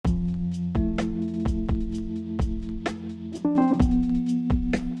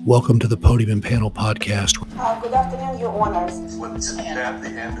Welcome to the Podium and Panel podcast. Good afternoon, Your Honors. Isn't that the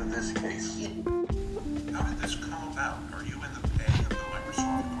end of this case? How did this come about? Are you in the pay of the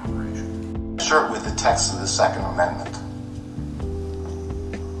Microsoft Corporation? Start with the text of the Second Amendment.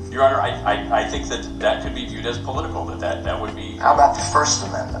 Your Honor, I think that could be viewed as political. That would be. How about the First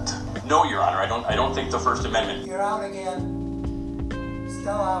Amendment? No, Your Honor, I don't think the First Amendment. You're out again.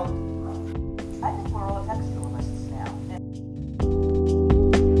 Still out. I think we're all textualists now.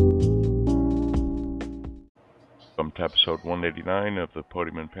 Welcome to episode 189 of the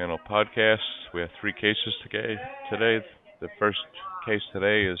Podium and Panel podcast. We have three cases today. The first case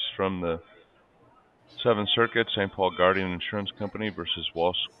today is from the Seventh Circuit, St. Paul Guardian Insurance Company versus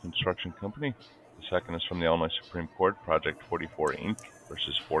Walsh Construction Company. The second is from the Illinois Supreme Court, Project 44 Inc.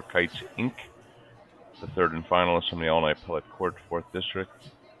 versus Four Kites Inc. The third and final is from the Illinois Appellate Court, 4th District,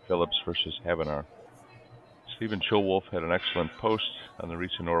 Phillips versus Havenar. Stephen Schulwolf had an excellent post on the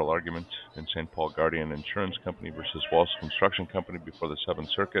recent oral argument in St. Paul Guardian Insurance Company versus Walsh Construction Company before the Seventh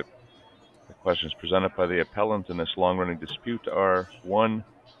Circuit. The questions presented by the appellant in this long-running dispute are: 1.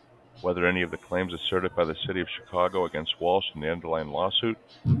 Whether any of the claims asserted by the City of Chicago against Walsh in the underlying lawsuit,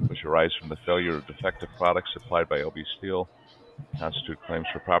 which arise from the failure of defective products supplied by LB Steel, constitute claims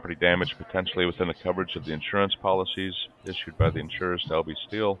for property damage potentially within the coverage of the insurance policies issued by the insurers to LB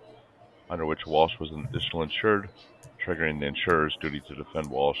Steel, under which Walsh was an additional insured, triggering the insurer's duty to defend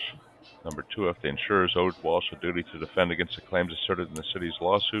Walsh. Number 2, if the insurers owed Walsh a duty to defend against the claims asserted in the city's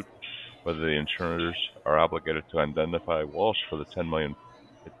lawsuit, whether the insurers are obligated to indemnify Walsh for the $10 million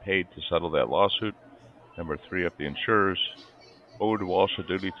it paid to settle that lawsuit. Number 3, if the insurers owed Walsh a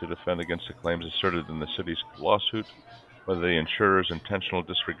duty to defend against the claims asserted in the city's lawsuit, whether the insurer's intentional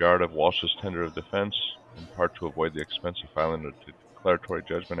disregard of Walsh's tender of defense, in part to avoid the expense of filing a declaratory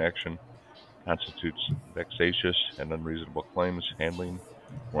judgment action, constitutes vexatious and unreasonable claims handling,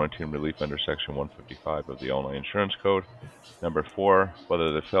 warranting relief under Section 155 of the Illinois Insurance Code. Number 4,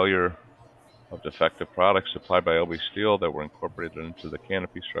 whether the failure of defective products supplied by LB Steel that were incorporated into the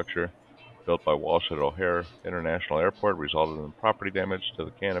canopy structure built by Walsh at O'Hare International Airport resulted in property damage to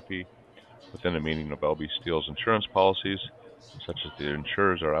the canopy within the meaning of LB Steel's insurance policies, such as the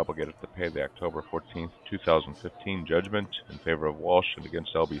insurers are obligated to pay the October 14, 2015 judgment in favor of Walsh and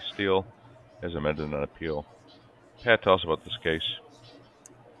against LB Steel as amended on appeal. Pat, tell us about this case.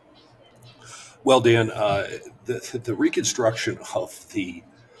 Well, Dan, the reconstruction of the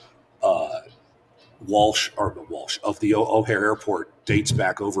the O'Hare Airport dates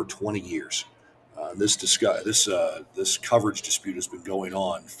back over 20 years. This coverage dispute has been going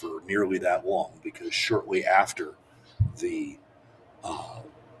on for nearly that long, because shortly after the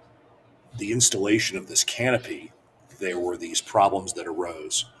installation of this canopy, there were these problems that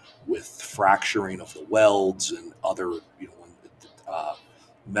arose with fracturing of the welds and other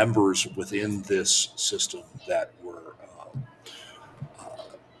members within this system that were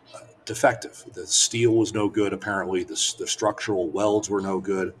defective. The steel was no good, apparently. The structural welds were no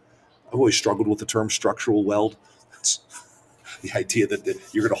good. I've always struggled with the term structural weld. It's the idea that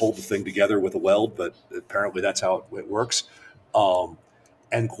you're going to hold the thing together with a weld, but apparently that's how it works.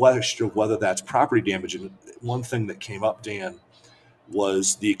 And question whether that's property damage. And one thing that came up, Dan,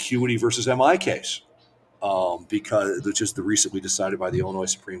 was the Acuity versus MI case, which is the recently decided by the Illinois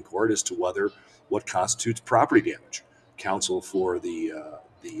Supreme Court as to what constitutes property damage. Counsel for the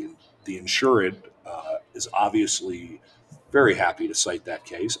insured is obviously very happy to cite that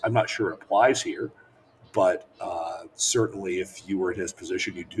case. I'm not sure it applies here, but certainly if you were in his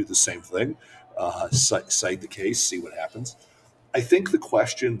position, you'd do the same thing. Cite the case, see what happens. I think the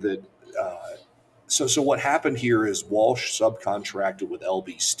question that so what happened here is Walsh subcontracted with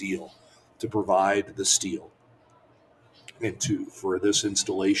LB Steel to provide the steel for this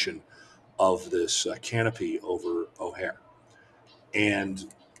installation of this canopy over O'Hare. And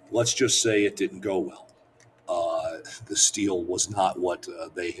let's just say it didn't go well. The steel was not what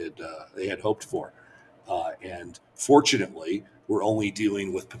they had hoped for. And fortunately, we're only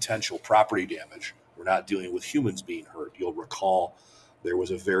dealing with potential property damage. We're not dealing with humans being hurt. You'll recall there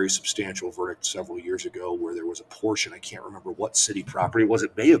was a very substantial verdict several years ago where there was a portion, I can't remember what city property it was,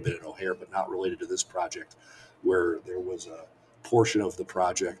 it may have been at O'Hare, but not related to this project, where there was a portion of the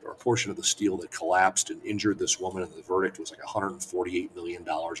project or a portion of the steel that collapsed and injured this woman, and the verdict was like $148 million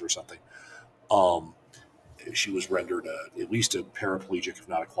or something. She was rendered at least a paraplegic, if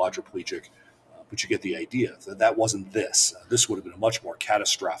not a quadriplegic, but you get the idea. That wasn't this. This would have been a much more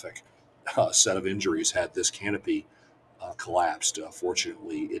catastrophic set of injuries had this canopy collapsed.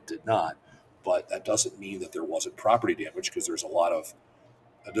 Fortunately, it did not. But that doesn't mean that there wasn't property damage, because there's a lot of,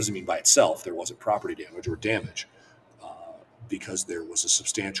 that doesn't mean by itself there wasn't property damage or damage. because there was a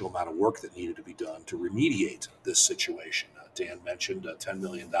substantial amount of work that needed to be done to remediate this situation. Dan mentioned $10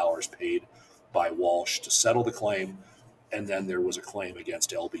 million paid by Walsh to settle the claim, and then there was a claim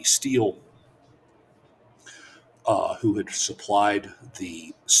against LB Steel, who had supplied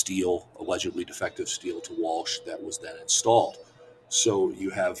the steel, allegedly defective steel, to Walsh that was then installed. So you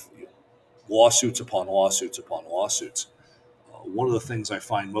have lawsuits upon lawsuits upon lawsuits. One of the things I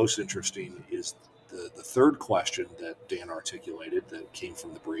find most interesting is the third question that Dan articulated that came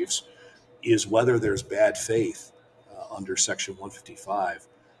from the briefs is whether there's bad faith under Section 155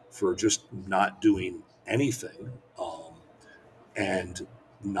 for just not doing anything and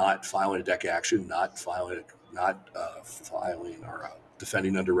not filing a deck action, not filing or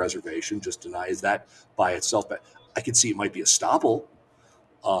defending under reservation, just denies that by itself. But I could see it might be a estoppel.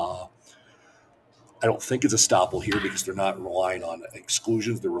 I don't think it's a estoppel here because they're not relying on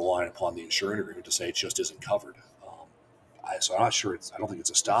exclusions. They're relying upon the insurance agreement to say it just isn't covered. So I'm not sure. I don't think it's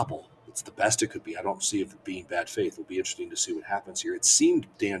a estoppel. It's the best it could be. I don't see it being bad faith. It'll be interesting to see what happens here. It seemed,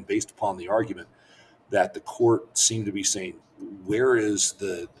 Dan, based upon the argument, that the court seemed to be saying, where is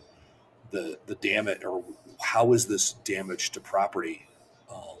the damage, or how is this damage to property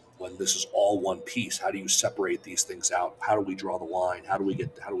when this is all one piece? How do you separate these things out? How do we draw the line? How do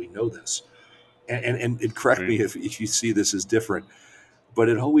we know this? And correct me if you see this as different, but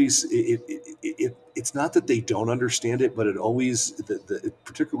it always it's not that they don't understand it, but it always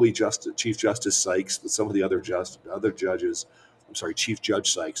particularly Chief Justice Sykes, but some of the other judges, Chief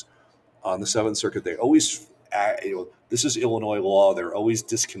Judge Sykes on the Seventh Circuit, they always this is Illinois law. They're always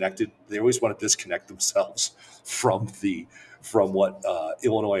disconnected. They always want to disconnect themselves from what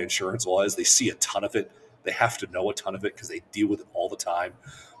Illinois insurance law is. They see a ton of it. They have to know a ton of it because they deal with it all the time.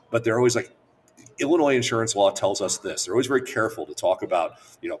 But they're always like, Illinois insurance law tells us this. They're always very careful to talk about,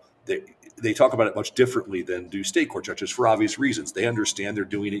 they talk about it much differently than do state court judges for obvious reasons. They understand they're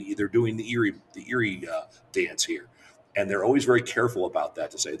doing it. They're doing the Erie dance here. And they're always very careful about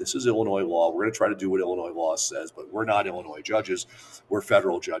that, to say, this is Illinois law. We're going to try to do what Illinois law says, but we're not Illinois judges. We're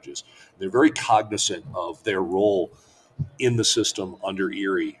federal judges. They're very cognizant of their role in the system under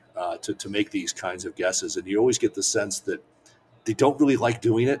Erie to make these kinds of guesses. And you always get the sense that they don't really like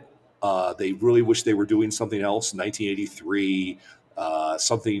doing it. They really wish they were doing something else, 1983,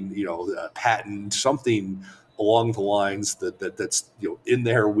 something, patent, something along the lines that's in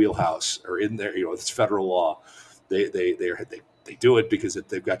their wheelhouse or in their, it's federal law. They do it because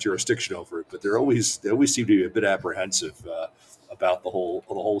they've got jurisdiction over it, but they always seem to be a bit apprehensive about the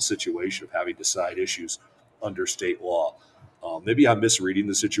whole situation of having to decide issues under state law. Maybe I'm misreading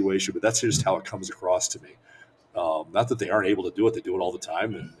the situation, but that's just how it comes across to me. Not that they aren't able to do it; they do it all the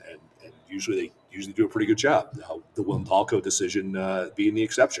time, and usually they do a pretty good job. The Wendalco decision being the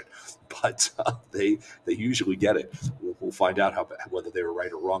exception, but they usually get it. We'll find out whether they were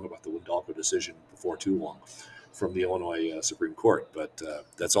right or wrong about the Wendalco decision before too long from the Illinois Supreme Court. But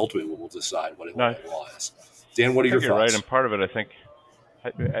that's ultimately what will decide what Illinois law is. Dan, what are your thoughts? You're right, and part of it, I think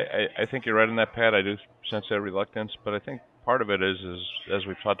you're right in that, Pat. I do sense that reluctance, but I think part of it is as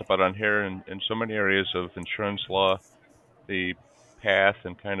we've talked about on here, in so many areas of insurance law, the path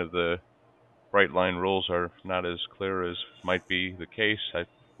and kind of the bright line rules are not as clear as might be the case.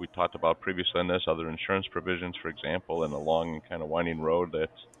 We talked about previously on this, other insurance provisions, for example, and a long kind of winding road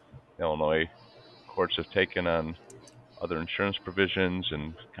that Illinois courts have taken on other insurance provisions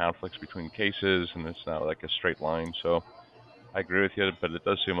and conflicts between cases, and it's not like a straight line. So I agree with you, but it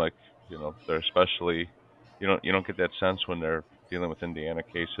does seem like, they're especially, you don't get that sense when they're dealing with Indiana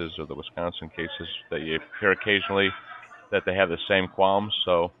cases or the Wisconsin cases that you hear occasionally that they have the same qualms.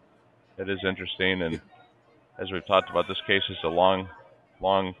 So it is interesting, and as we've talked about, this case is a long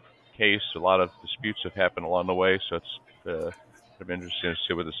case. A lot of disputes have happened along the way, so it's it'll be interesting to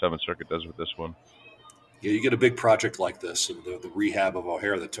see what the Seventh Circuit does with this one. Yeah, you get a big project like this, and the rehab of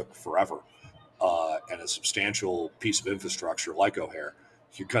O'Hare that took forever, and a substantial piece of infrastructure like O'Hare,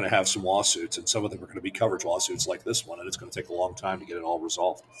 you're going to have some lawsuits, and some of them are going to be coverage lawsuits like this one, and it's going to take a long time to get it all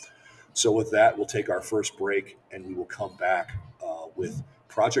resolved. So with that, we'll take our first break, and we will come back with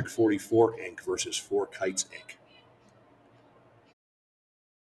Project 44 Inc. versus 4 Kites Inc.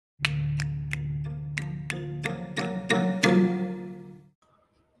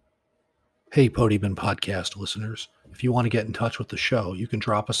 Hey, Podium and Podcast listeners. If you want to get in touch with the show, you can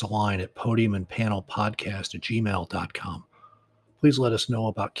drop us a line at podiumandpanelpodcast@gmail.com. Please let us know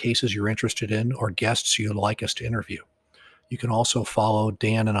about cases you're interested in or guests you'd like us to interview. You can also follow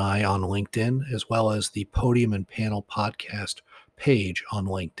Dan and I on LinkedIn, as well as the Podium and Panel Podcast page on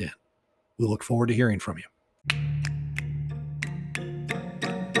LinkedIn. We look forward to hearing from you.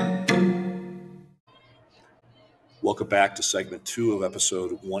 Welcome back to segment 2 of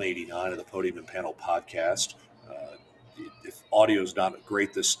episode 189 of the Podium and Panel podcast. If audio is not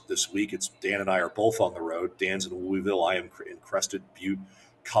great this week, it's Dan and I are both on the road. Dan's in Louisville. I am in Crested Butte,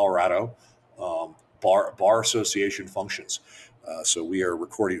 Colorado. Bar association functions. So we are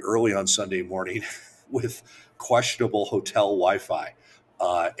recording early on Sunday morning with questionable hotel Wi-Fi.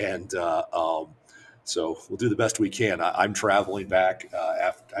 So we'll do the best we can. I'm traveling back. I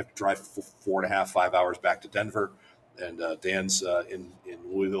have to drive 4.5 hours back to Denver. And Dan's in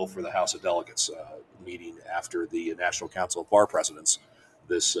Louisville for the House of Delegates meeting after the National Council of Bar Presidents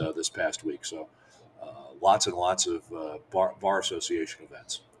this past week. So lots and lots of bar association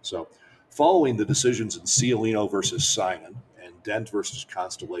events. So following the decisions in Cialino versus Simon and Dent versus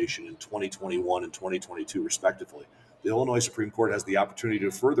Constellation in 2021 and 2022 respectively, the Illinois Supreme Court has the opportunity to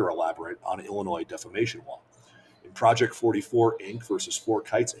further elaborate on Illinois defamation law. In Project 44 Inc. versus 4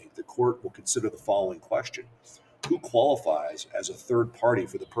 Kites Inc., the court will consider the following question: who qualifies as a third party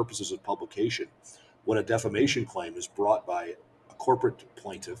for the purposes of publication when a defamation claim is brought by a corporate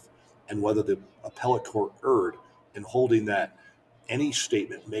plaintiff, and whether the appellate court erred in holding that any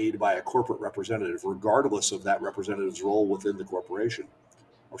statement made by a corporate representative, regardless of that representative's role within the corporation,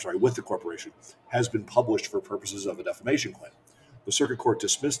 with the corporation, has been published for purposes of a defamation claim. The circuit court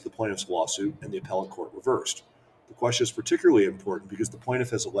dismissed the plaintiff's lawsuit and the appellate court reversed. The question is particularly important because the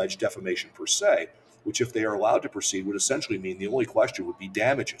plaintiff has alleged defamation per se, which, if they are allowed to proceed, would essentially mean the only question would be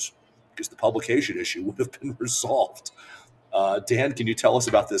damages, because the publication issue would have been resolved. Dan, can you tell us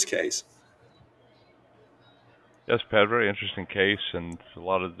about this case? Yes, Pat, very interesting case, and a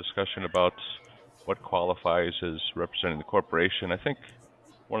lot of discussion about what qualifies as representing the corporation. I think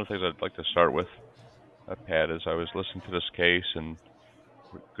one of the things I'd like to start with, Pat, is I was listening to this case, and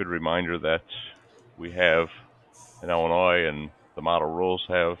good reminder that we have in Illinois, and the model rules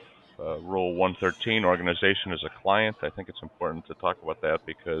have Rule 113, organization as a client. I think it's important to talk about that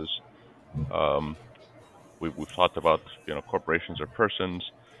because we've talked about, corporations are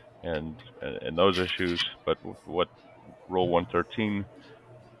persons and those issues, but what Rule 113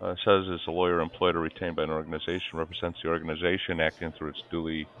 says is a lawyer employed or retained by an organization represents the organization acting through its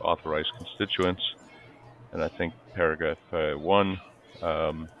duly authorized constituents. And I think paragraph 1,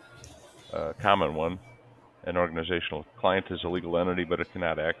 common one, an organizational client is a legal entity, but it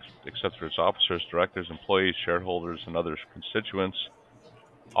cannot act except through its officers, directors, employees, shareholders, and other constituents.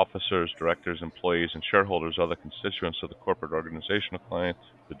 Officers, directors, employees, and shareholders are the constituents of the corporate organizational client.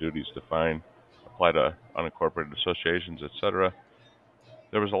 The duties defined apply to unincorporated associations, etc.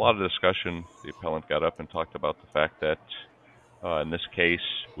 There was a lot of discussion. The appellant got up and talked about the fact that in this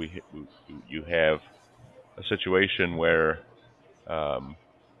case you have a situation where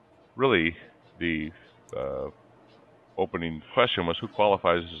really the opening question was who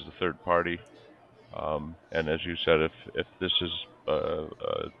qualifies as a third party, and as you said, if this is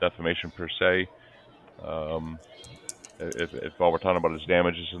defamation per se, if all we're talking about is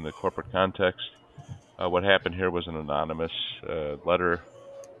damages in the corporate context, what happened here was an anonymous letter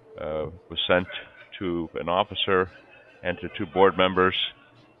was sent to an officer and to 2 board members,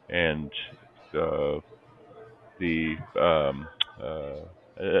 and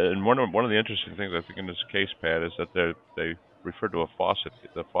and one of the interesting things I think in this case, Pat, is that they refer to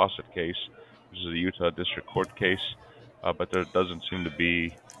the Fawcett case, which is a Utah District Court case, but there doesn't seem to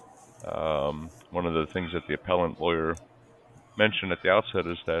be one of the things that the appellant lawyer mentioned at the outset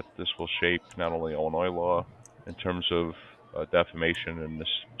is that this will shape not only Illinois law in terms of defamation in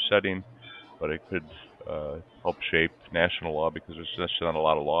this setting, but it could help shape national law because there's just not a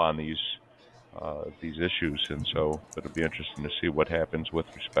lot of law on these issues, and so it'll be interesting to see what happens with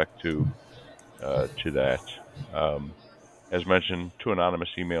respect to that. As mentioned, 2 anonymous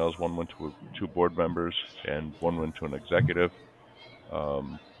emails. One went to 2 board members, and one went to an executive.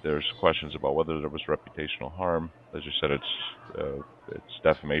 There's questions about whether there was reputational harm. As you said, it's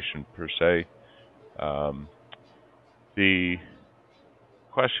defamation per se. The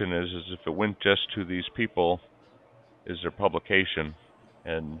question is if it went just to these people, is there publication?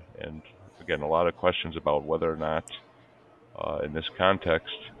 And again, a lot of questions about whether or not, in this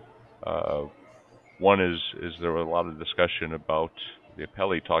context, one is there was a lot of discussion about, the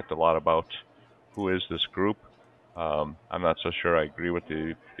appellee talked a lot about who is this group. I'm not so sure I agree with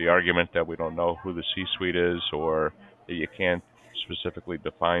the argument that we don't know who the C-suite is, or that you can't specifically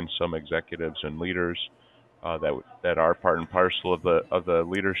define some executives and leaders that are part and parcel of the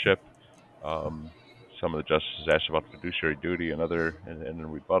leadership. Some of the justices asked about fiduciary duty and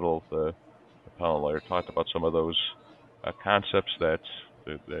in rebuttal, the appellant lawyer talked about some of those concepts that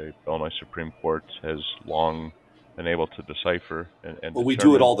the Illinois Supreme Court has long been able to decipher and Well, we do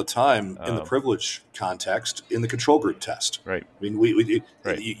it determine. all the time in the Um, privilege context in the control group test. Right. I mean, we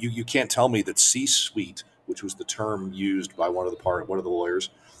Right. you can't tell me that C-suite, which was the term used by one of the lawyers,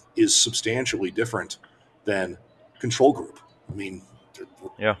 is substantially different than control group. I mean,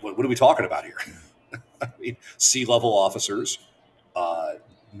 Yeah. what are we talking about here? I mean, C-level officers,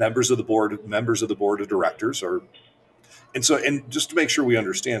 members of the board of directors are. And so, and just to make sure we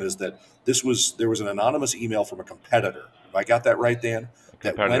understand, is that there was an anonymous email from a competitor. Have I got that right, Dan?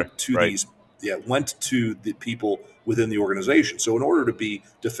 That went to right. went to the people within the organization. So in order to be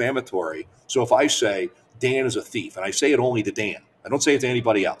defamatory, so if I say Dan is a thief, and I say it only to Dan, I don't say it to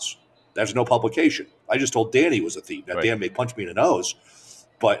anybody else. There's no publication. I just told Dan he was a thief. Now Right. Dan may punch me in the nose,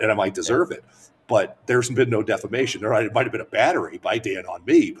 and I might deserve it. But there's been no defamation. It might have been a battery by Dan on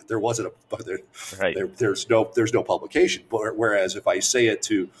me, but there wasn't Right. there's no publication. But whereas if I say it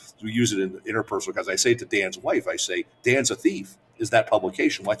we use it in interpersonal, because I say it to Dan's wife, I say Dan's a thief. Is that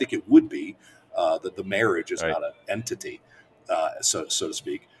publication? Well, I think it would be. That the marriage is Right. not an entity, so to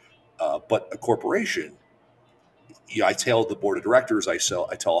speak. But a corporation, I tell the board of directors, I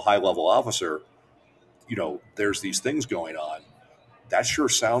tell a high level officer, there's these things going on. That sure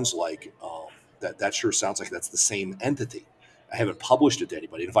sounds like that sure sounds like that's the same entity. I haven't published it to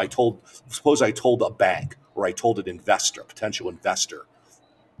anybody. And suppose I told a bank or I told an potential investor,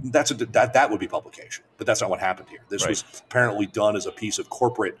 that would be publication. But that's not what happened here. This Right. was apparently done as a piece of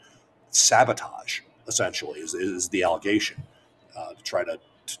corporate sabotage. Essentially, is the allegation to try to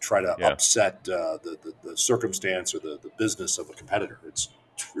Yeah. upset the circumstance or the business of a competitor. It's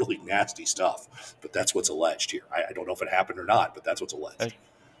really nasty stuff. But that's what's alleged here. I don't know if it happened or not, but that's what's alleged.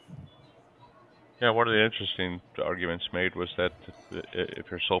 Yeah, one of the interesting arguments made was that if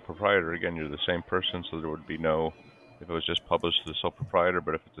you're sole proprietor, again, you're the same person, so there would be no, if it was just published to the sole proprietor,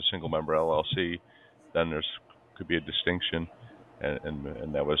 but if it's a single member LLC, then could be a distinction,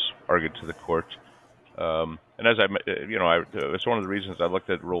 and that was argued to the court. And as it's one of the reasons I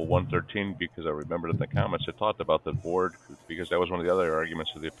looked at Rule 113, because I remembered in the comments it talked about the board, because that was one of the other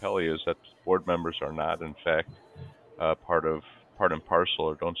arguments of the appellee, is that board members are not, in fact, part and parcel,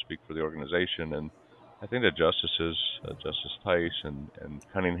 or don't speak for the organization. And I think the justices, Justice Tice and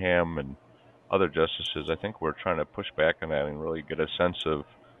Cunningham and other justices, I think we're trying to push back on that and really get a sense of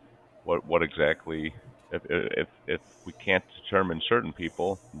what exactly, if we can't determine certain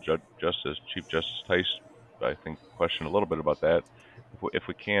people, Chief Justice Tice, I think, questioned a little bit about that. If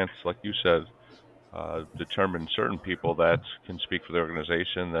we can't, like you said, determine certain people that can speak for the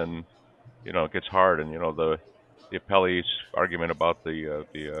organization, then it gets hard. And the appellee's argument about the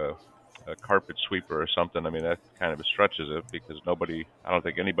carpet sweeper or something, I mean, that kind of stretches it, because I don't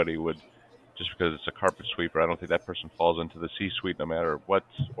think anybody would, just because it's a carpet sweeper, I don't think that person falls into the C-suite no matter what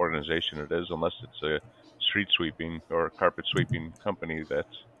organization it is, unless it's a street sweeping or carpet sweeping company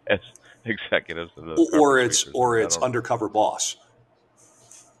that's as executives of the or carpet it's sweepers. or I it's don't- undercover boss.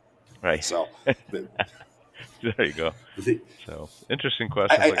 right. So There you go. the- So interesting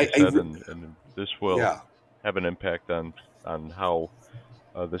questions, like I said, and this will yeah. have an impact on how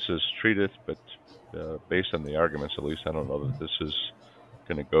this is treated. But based on the arguments, at least, I don't know that this is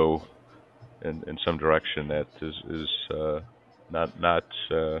going to go in some direction that is not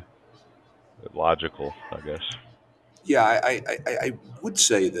logical, I guess. Yeah, I would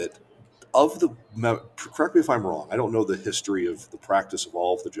say that correct me if I'm wrong. I don't know the history of the practice of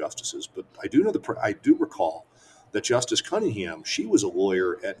all of the justices, but I do recall that Justice Cunningham, she was a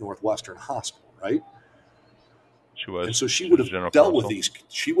lawyer at Northwestern Hospital, right? She was. And so she would have dealt with these.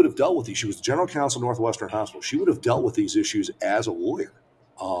 She would have dealt with these. She was the general counsel of Northwestern Hospital. She would have dealt with these issues as a lawyer.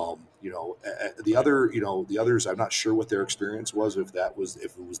 The others, I'm not sure what their experience was. If it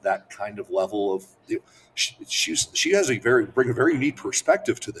was that kind of level of, she has bring a very unique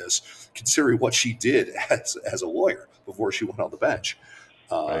perspective to this, considering what she did as a lawyer before she went on the bench.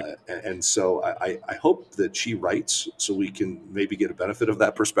 Right. And so I hope that she writes so we can maybe get a benefit of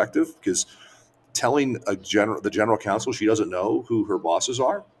that perspective, because telling the general counsel she doesn't know who her bosses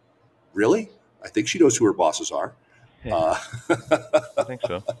are, really? I think she knows who her bosses are. I think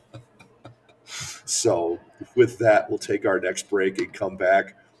so. So with that, we'll take our next break and come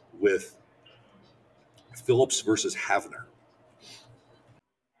back with Phillips versus Havner.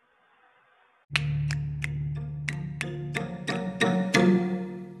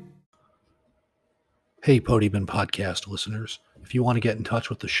 Hey, Podium and Podcast listeners. If you want to get in touch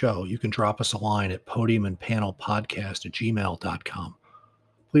with the show, you can drop us a line at podiumandpanelpodcast@gmail.com.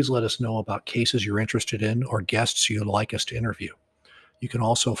 Please let us know about cases you're interested in or guests you'd like us to interview. You can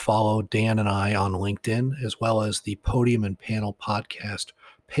also follow Dan and I on LinkedIn, as well as the Podium and Panel Podcast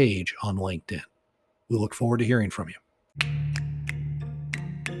page on LinkedIn. We look forward to hearing from you.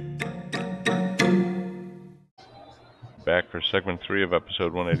 Back for segment 3 of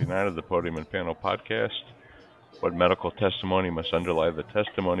episode 189 of the Podium and Panel podcast. What medical testimony must underlie the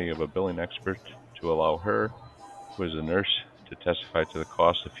testimony of a billing expert to allow her, who is a nurse, to testify to the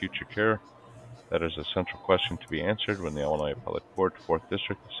cost of future care? That is a central question to be answered when the Illinois Appellate Court, 4th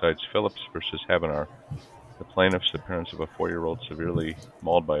District, decides Phillips versus Habenar. The plaintiffs, the parents of a 4-year-old severely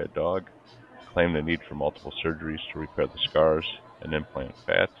mauled by a dog, claim the need for multiple surgeries to repair the scars and implant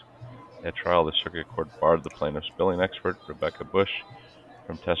fat. At trial, the Circuit Court barred the plaintiff's billing expert, Rebecca Bush,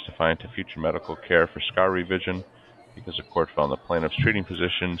 from testifying to future medical care for scar revision because the court found the plaintiff's treating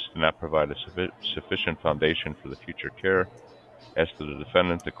physicians did not provide a sufficient foundation for the future care. As to the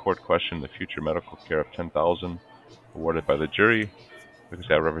defendant, the court questioned the future medical care of $10,000 awarded by the jury because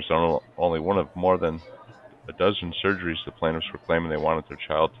that represented only one of more than a dozen surgeries the plaintiffs were claiming they wanted their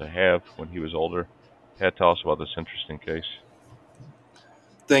child to have when he was older. Pat, tell us about this interesting case.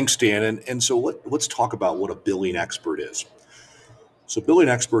 Thanks, Dan. And so let's talk about what a billing expert is. So billing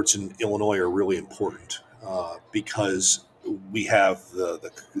experts in Illinois are really important because we have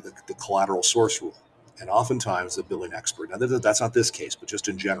the collateral source rule. And oftentimes the billing expert, now that's not this case, but just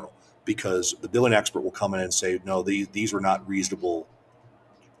in general, because the billing expert will come in and say, no, these were not reasonable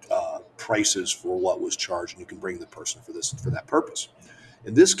prices for what was charged, and you can bring the person for that purpose.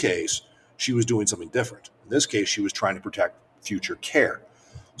 In this case, she was doing something different. In this case, she was trying to protect future care.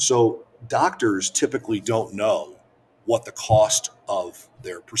 So doctors typically don't know what the cost of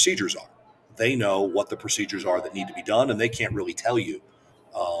their procedures are. They know what the procedures are that need to be done, and they can't really tell you.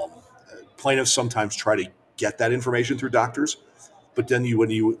 Plaintiffs sometimes try to get that information through doctors, but then when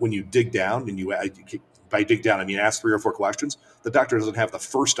you dig down, and by dig down I mean ask 3 or 4 questions, the doctor doesn't have the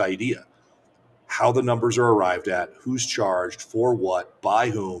first idea how the numbers are arrived at, who's charged, for what, by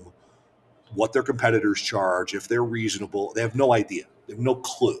whom, what their competitors charge, if they're reasonable. They have no idea. They have no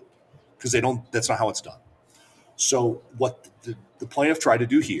clue because that's not how it's done. So what the plaintiff tried to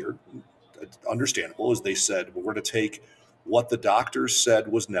do here, understandable, is they said, well, we're going to take what the doctors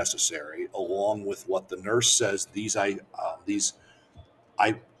said was necessary along with what the nurse says are they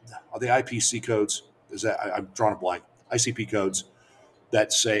IPC codes? Is that I'm drawing a blank. ICP codes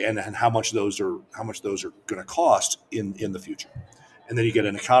that say and how much those are going to cost in the future. And then you get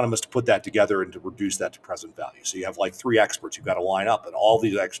an economist to put that together and to reduce that to present value. So you have like 3 experts you've got to line up, and all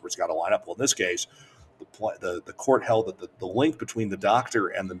these experts got to line up. Well, in this case, the court held that the link between the doctor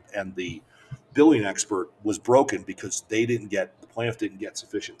and the billing expert was broken because the plaintiff didn't get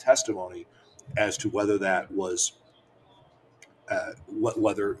sufficient testimony as to whether that was what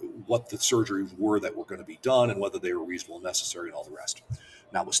the surgeries were that were going to be done and whether they were reasonable and necessary and all the rest.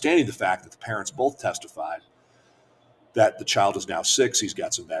 Notwithstanding the fact that the parents both testified that the child is now 6, he's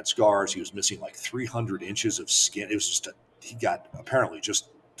got some bad scars, he was missing like 300 inches of skin. It was just he got apparently just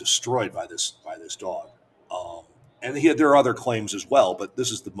destroyed by this dog. And there are other claims as well, but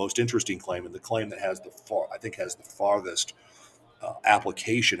this is the most interesting claim, and the claim that has the farthest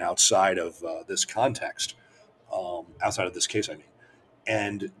application outside of this context, outside of this case, I mean.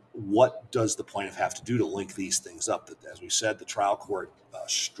 And what does the plaintiff have to do to link these things up? That, as we said, the trial court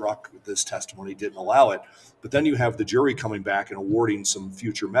struck this testimony, didn't allow it, but then you have the jury coming back and awarding some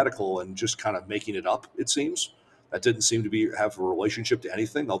future medical and just kind of making it up. It seems that didn't seem to have a relationship to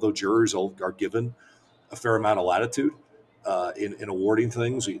anything, although jurors are given a fair amount of latitude in awarding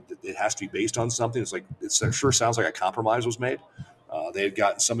things. It has to be based on something. It sure sounds like a compromise was made. They had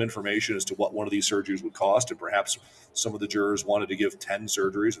gotten some information as to what one of these surgeries would cost, and perhaps some of the jurors wanted to give 10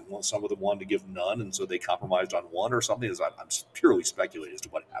 surgeries, and some of them wanted to give none, and so they compromised on one or something. I'm purely speculating as to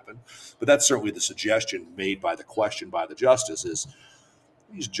what happened, but that's certainly the suggestion made by the question by the justice is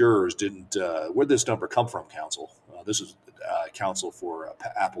these jurors didn't. Where'd this number come from, counsel? This is counsel for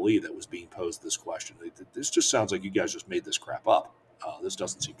Appellee that was being posed this question. This just sounds like you guys just made this crap up. This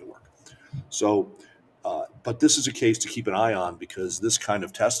doesn't seem to work. So. But this is a case to keep an eye on because this kind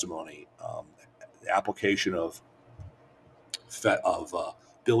of testimony, the application of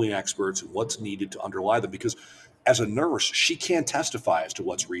billing experts and what's needed to underlie them, because as a nurse, she can't testify as to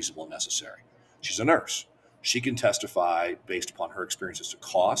what's reasonable and necessary. She's a nurse. She can testify based upon her experience as to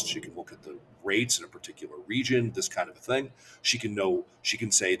cost. She can look at the rates in a particular region, this kind of a thing. She can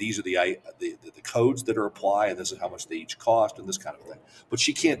say these are the codes that are applied and this is how much they each cost and this kind of thing. But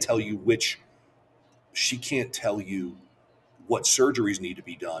she can't tell you what surgeries need to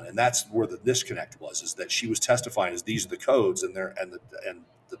be done, and that's where the disconnect was. Is that she was testifying as these are the codes, and the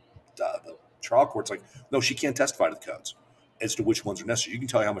trial court's like, no, she can't testify to the codes as to which ones are necessary. You can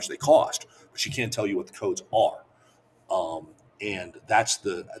tell you how much they cost, but she can't tell you what the codes are. and that's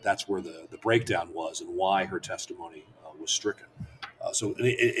where the breakdown was and why her testimony was stricken. So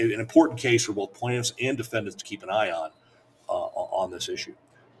an important case for both plaintiffs and defendants to keep an eye on this issue.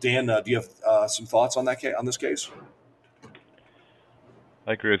 Dan, do you have some thoughts on this case?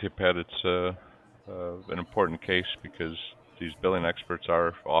 I agree with you, Pat. It's an important case because these billing experts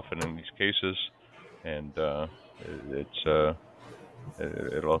are often in these cases, and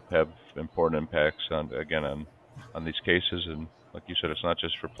it'll have important impacts on these cases. And like you said, it's not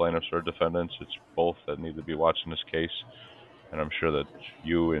just for plaintiffs or defendants; it's both that need to be watching this case. And I'm sure that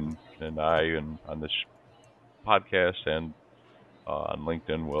you and I and on this podcast and on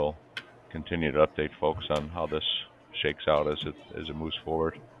LinkedIn will continue to update folks on how this shakes out as it moves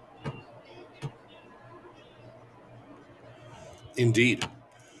forward. Indeed.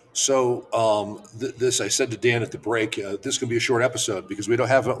 So this, I said to Dan at the break, this can be a short episode because we don't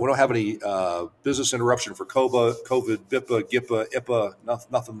have any business interruption for COVID, BIPA, GIPA, IPA,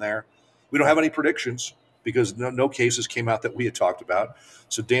 nothing there. We don't have any predictions because no cases came out that we had talked about.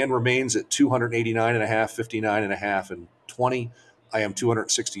 So Dan remains at 289.5, 59.5, and 20. I am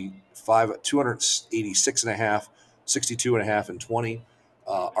 265, 286.5, 62.5, and 20.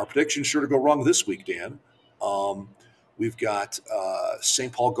 Our prediction's sure to go wrong this week, Dan. We've got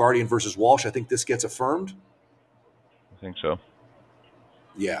St. Paul Guardian versus Walsh. I think this gets affirmed. I think so.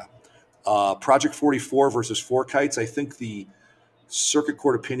 Yeah. Project 44 versus Four Kites. I think the circuit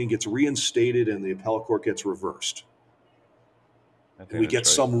court opinion gets reinstated and the appellate court gets reversed. And we get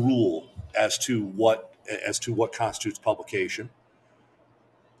some rule as to what constitutes publication.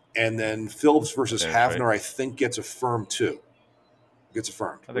 And then Phillips versus Havner, I think, gets affirmed too. Gets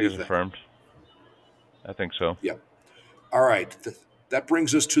affirmed. I think it's affirmed. I think so. Yeah. All right. That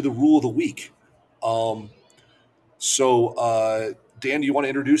brings us to the rule of the week. So, Dan, do you want to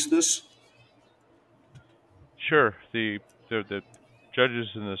introduce this? Sure. The judges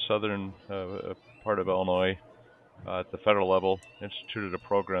in the southern part of Illinois at the federal level instituted a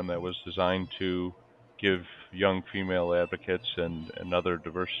program that was designed to give young female advocates and other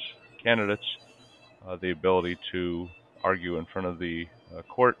diverse candidates the ability to argue in front of the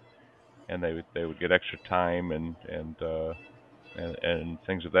court, and they would get extra time and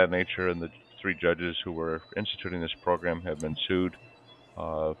things of that nature. And the three judges who were instituting this program have been sued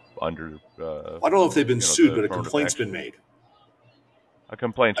under. I don't know if they've been sued, but a complaint's been made. A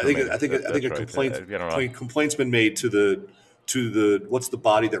complaint's been made. I think a complaint's been made to the what's the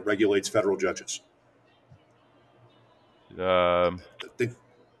body that regulates federal judges? Is it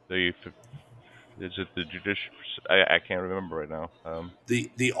the judicial? I can't remember right now.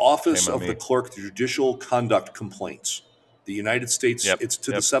 The Office of the Clerk, the Judicial Conduct Complaints. The United States. Yep. It's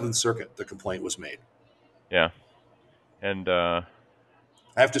to the Seventh Circuit. The complaint was made. Yeah, and I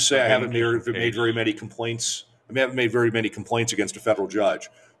have to say I haven't made very many complaints. I haven't made very many complaints against a federal judge,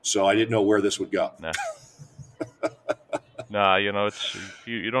 so I didn't know where this would go. Nah, it's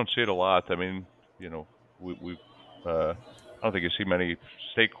you don't see it a lot. I mean, we I don't think you see many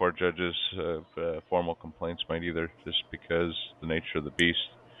state court judges formal complaints made either, just because the nature of the beast.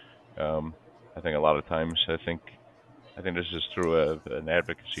 I think a lot of times, I think this is through an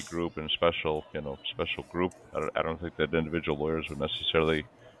advocacy group and a special group. I don't think that individual lawyers would necessarily,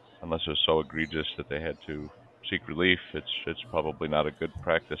 unless it was so egregious that they had to seek relief. It's probably not a good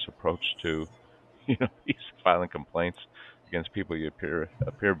practice approach to, filing complaints against people you appear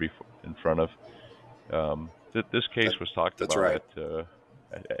in front of. This case was talked about right.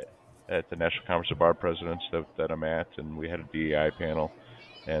 at the National Conference of Bar Presidents that I'm at, and we had a DEI panel,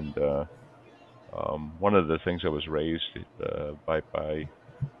 and one of the things that was raised by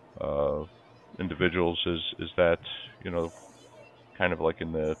individuals is that kind of like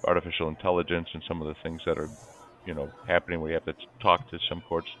in the artificial intelligence and some of the things that are happening, we have to talk to some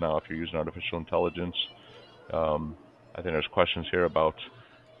courts now if you're using artificial intelligence. I think there's questions here about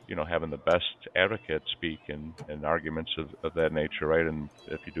having the best advocate speak in arguments of that nature, right? And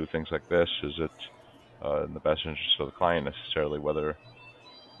if you do things like this, is it in the best interest of the client necessarily, whether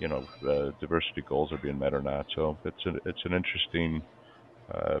the diversity goals are being met or not? So it's an interesting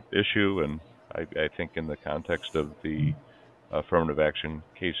issue, and I think in the context of the affirmative action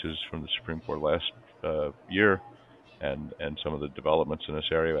cases from the Supreme Court last year and some of the developments in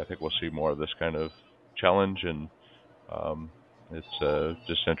this area, I think we'll see more of this kind of challenge, and it's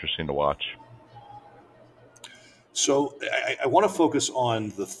just interesting to watch. So I want to focus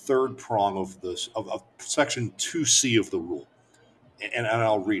on the third prong of this of Section 2C of the rule, and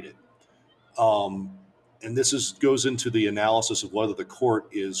I'll read it. And this goes into the analysis of whether the court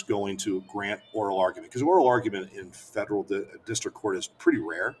is going to grant oral argument, because oral argument in federal district court is pretty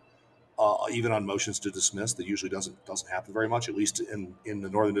rare. even on motions to dismiss. That usually doesn't happen very much, at least in the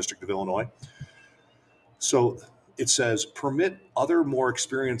Northern District of Illinois. So it says, permit other more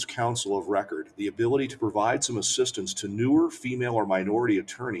experienced counsel of record the ability to provide some assistance to newer female or minority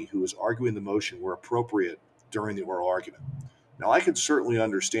attorney who is arguing the motion where appropriate during the oral argument. Now, I could certainly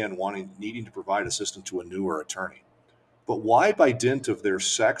understand needing to provide assistance to a newer attorney, but why, by dint of their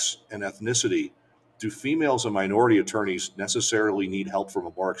sex and ethnicity, do females and minority attorneys necessarily need help from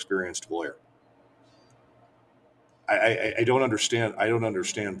a more experienced lawyer? I don't understand. I don't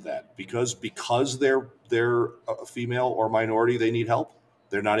understand that because they're a female or minority, they need help.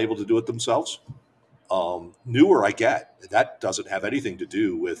 They're not able to do it themselves. Newer, I get that doesn't have anything to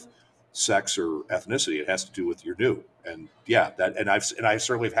do with sex or ethnicity. It has to do with you're new, and yeah, I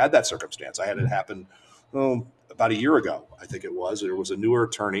certainly have had that circumstance. I had it happen about a year ago, I think it was. There was a newer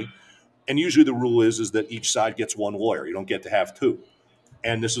attorney, and usually the rule is that each side gets one lawyer. You don't get to have two.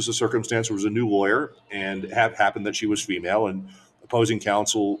 And this is a circumstance where it was a new lawyer, and it happened that she was female, and opposing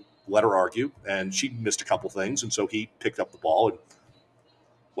counsel let her argue, and she missed a couple things, and so he picked up the ball. And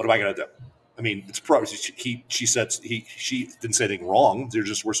what am I going to do? I mean, it's probably she said she didn't say anything wrong. There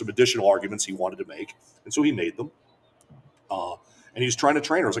just were some additional arguments he wanted to make, and so he made them. And he was trying to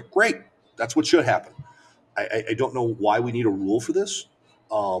train her. I was like, great, that's what should happen. I don't know why we need a rule for this.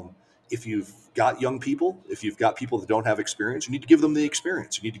 If you've got young people, if you've got people that don't have experience, you need to give them the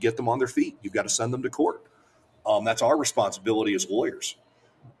experience. You need to get them on their feet. You've got to send them to court. That's our responsibility as lawyers.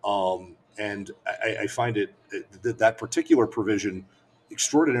 And I find that particular provision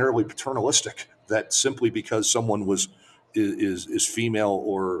extraordinarily paternalistic, that simply because someone is female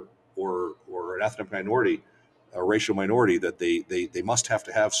or an ethnic minority, a racial minority, that they must have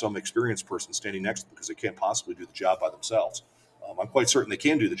to have some experienced person standing next to them because they can't possibly do the job by themselves. I'm quite certain they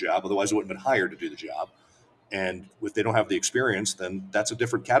can do the job, otherwise they wouldn't have been hired to do the job. And if they don't have the experience, then that's a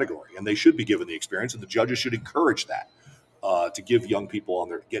different category, and they should be given the experience, and the judges should encourage that to get young people on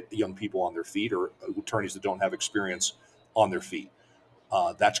their feet, or attorneys that don't have experience on their feet.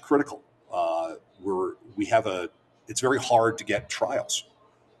 That's critical. It's very hard to get trials.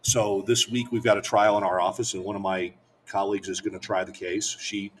 So this week we've got a trial in our office, and one of my colleagues is going to try the case.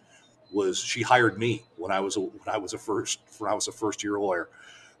 She hired me when I was a first year lawyer,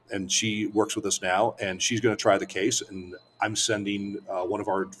 and she works with us now, and she's going to try the case. And I'm sending one of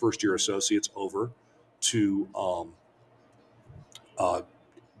our first year associates over to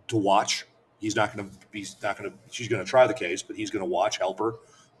watch. She's going to try the case, but he's going to watch, help her.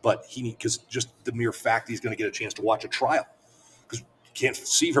 But because just the mere fact he's going to get a chance to watch a trial, because you can't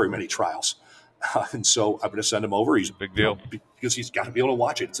see very many trials. And so I'm going to send him over. He's a big deal because he's got to be able to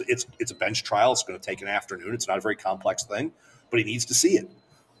watch it. It's a bench trial. It's going to take an afternoon. It's not a very complex thing, but he needs to see it.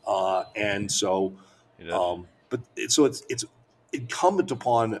 And so, it's incumbent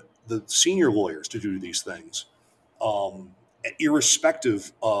upon the senior lawyers to do these things,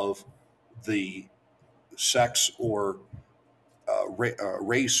 irrespective of the sex or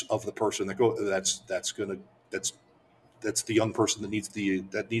race of the person that's the young person that needs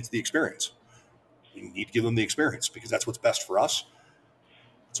the experience. You need to give them the experience because that's what's best for us.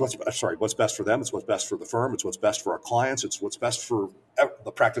 It's what's best for them. It's what's best for the firm. It's what's best for our clients. It's what's best for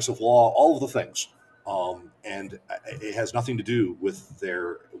the practice of law, all of the things. And it has nothing to do with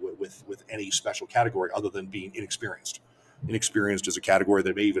with any special category other than being inexperienced. Inexperienced is a category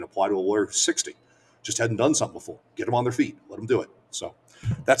that may even apply to a lawyer who's 60, just hadn't done something before. Get them on their feet. Let them do it. So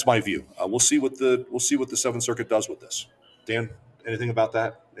that's my view. We'll see what the Seventh Circuit does with this. Dan, anything about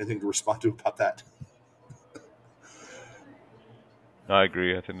that? Anything to respond to about that? No, I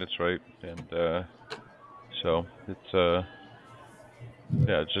agree. I think that's right. And so it's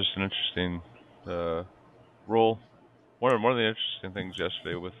it's just an interesting rule. One of the interesting things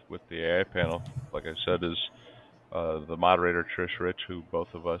yesterday with the AI panel, like I said, is the moderator Trish Rich, who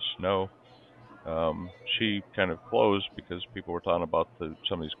both of us know. She kind of closed because people were talking about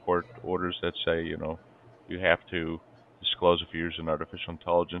some of these court orders that say, you have to disclose if you're using artificial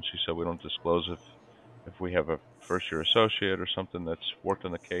intelligence. She said we don't disclose if we have a first-year associate or something that's worked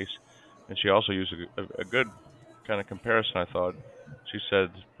on the case. And she also used a good kind of comparison, I thought. She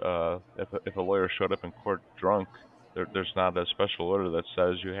said if a lawyer showed up in court drunk, there's not a special order that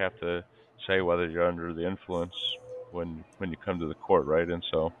says you have to say whether you're under the influence when you come to the court, right? And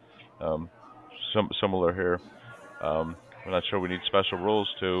so similar here. I'm not sure we need special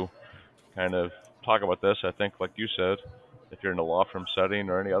rules to kind of talk about this. I think, like you said, if you're in a law firm setting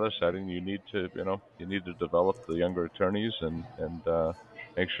or any other setting, you need to develop the younger attorneys and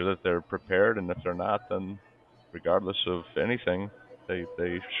make sure that they're prepared. And if they're not, then regardless of anything, they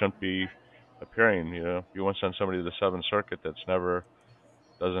shouldn't be appearing. You want to send somebody to the Seventh Circuit that's never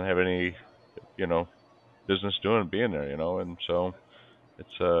doesn't have any, business being there, and so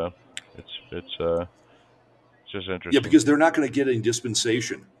it's just interesting. Yeah, because they're not going to get any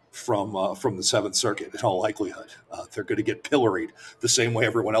dispensation from the Seventh Circuit in all likelihood. They're going to get pilloried the same way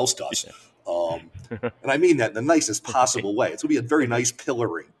everyone else does. And I mean that in the nicest possible way. It's going to be a very nice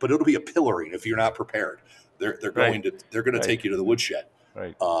pillaring, but it'll be a pillaring if you're not prepared. They're going to take you to the woodshed.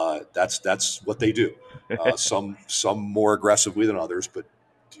 Right. That's what they do. Some more aggressively than others, but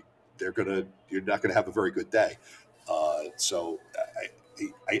you're not gonna have a very good day. So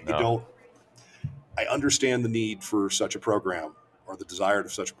I understand the need for such a program or the desire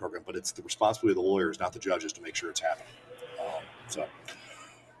of such a program, but it's the responsibility of the lawyers, not the judges, to make sure it's happening. So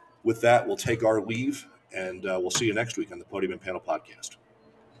with that, we'll take our leave, and we'll see you next week on the Podium and Panel Podcast.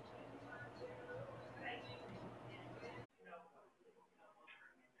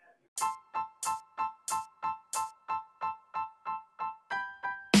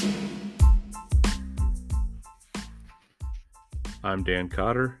 I'm Dan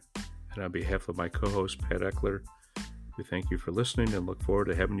Cotter, and on behalf of my co-host Pat Eckler, we thank you for listening and look forward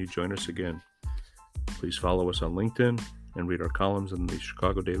to having you join us again. Please follow us on LinkedIn and read our columns in the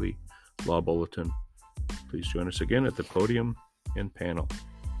Chicago Daily Law Bulletin. Please join us again at the Podium and Panel.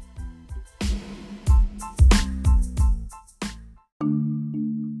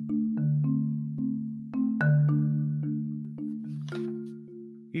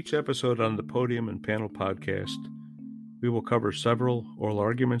 Each episode on the Podium and Panel podcast, we will cover several oral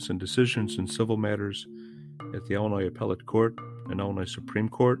arguments and decisions in civil matters at the Illinois Appellate Court and Illinois Supreme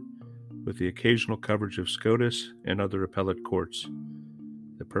Court, with the occasional coverage of SCOTUS and other appellate courts.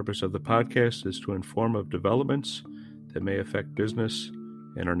 The purpose of the podcast is to inform of developments that may affect business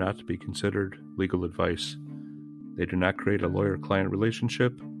and are not to be considered legal advice. They do not create a lawyer-client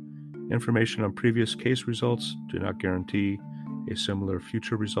relationship. Information on previous case results do not guarantee a similar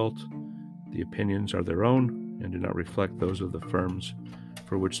future result. The opinions are their own and do not reflect those of the firms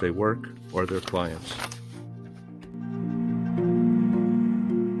for which they work or their clients.